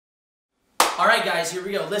All right, guys, here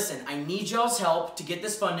we go. Listen, I need y'all's help to get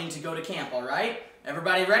this funding to go to camp, all right?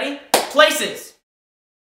 Everybody ready? Places!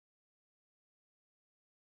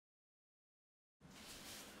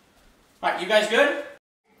 All right, you guys good?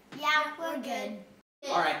 Yeah, we're good.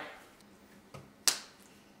 All right.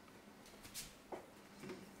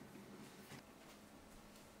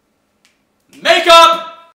 Makeup!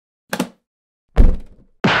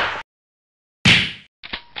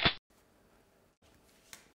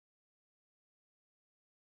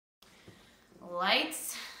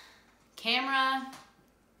 Lights, camera,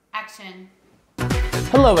 action.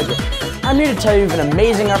 Hello again. I'm here to tell you of an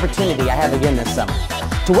amazing opportunity I have again this summer.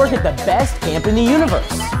 To work at the best camp in the universe.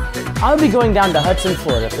 I'll be going down to Hudson,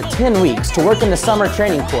 Florida for 10 weeks to work in the summer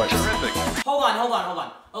training course. Terrific. Hold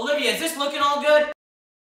on. Olivia, is this looking all good?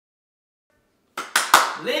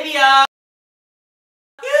 Olivia!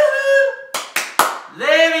 Yoo-hoo!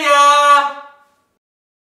 Olivia!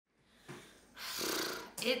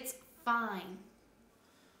 It's fine.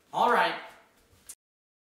 All right.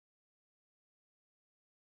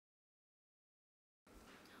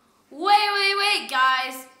 Wait,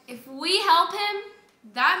 guys. If we help him,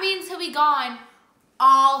 that means he'll be gone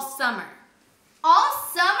all summer. All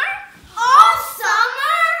summer? All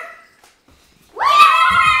summer? Woo!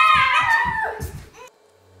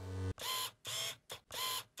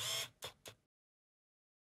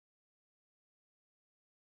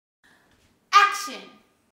 Action.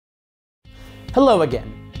 Hello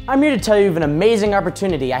again. I'm here to tell you of an amazing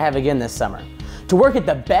opportunity I have again this summer. To work at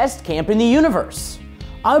the best camp in the universe.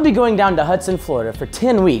 I'll be going down to Hudson, Florida for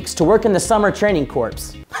 10 weeks to work in the summer training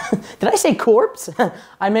corps. Did I say corpse?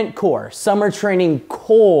 I meant corps, summer training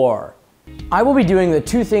corps. I will be doing the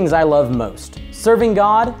two things I love most, serving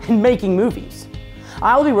God and making movies.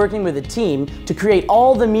 I will be working with a team to create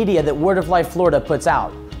all the media that Word of Life Florida puts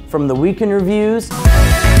out, from the weekend reviews,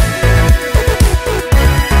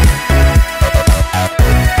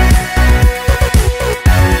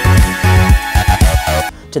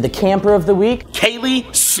 to the camper of the week,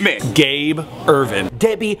 Kaylee Smith, Gabe Irvin,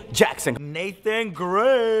 Debbie Jackson, Nathan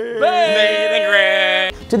Gray,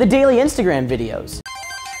 to the daily Instagram videos,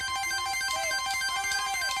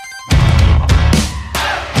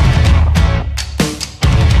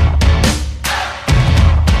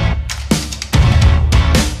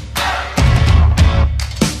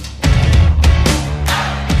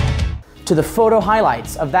 to the photo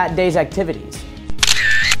highlights of that day's activities.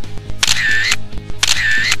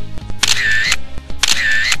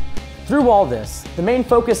 Through all this, the main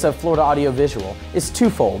focus of Florida Audiovisual is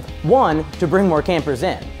twofold. One, to bring more campers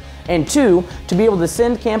in, and two, to be able to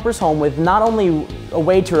send campers home with not only a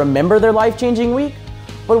way to remember their life-changing week,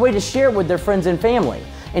 but a way to share it with their friends and family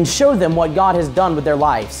and show them what God has done with their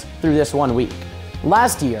lives through this 1 week.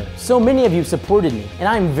 Last year, so many of you supported me, and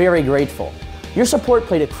I'm very grateful. Your support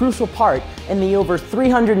played a crucial part in the over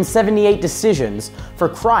 378 decisions for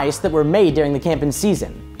Christ that were made during the camping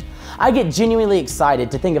season. I get genuinely excited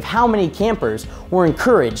to think of how many campers were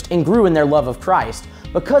encouraged and grew in their love of Christ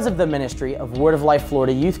because of the ministry of Word of Life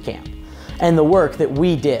Florida Youth Camp and the work that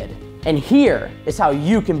we did. And here is how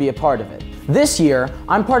you can be a part of it. This year,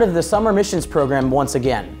 I'm part of the Summer Missions Program once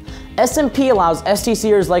again. SMP allows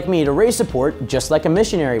STCers like me to raise support just like a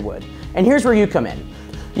missionary would. And here's where you come in.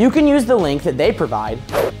 You can use the link that they provide.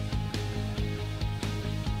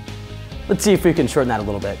 Let's see if we can shorten that a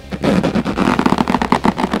little bit.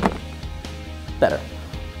 Better.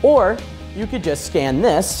 Or you could just scan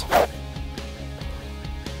this,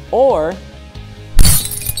 or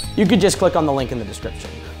you could just click on the link in the description.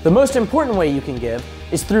 The most important way you can give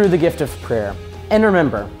is through the gift of prayer. And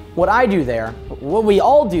remember, what I do there, what we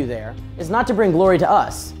all do there, is not to bring glory to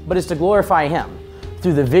us, but is to glorify Him.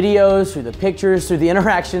 Through the videos, through the pictures, through the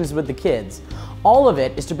interactions with the kids. All of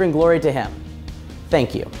it is to bring glory to Him.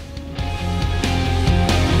 Thank you.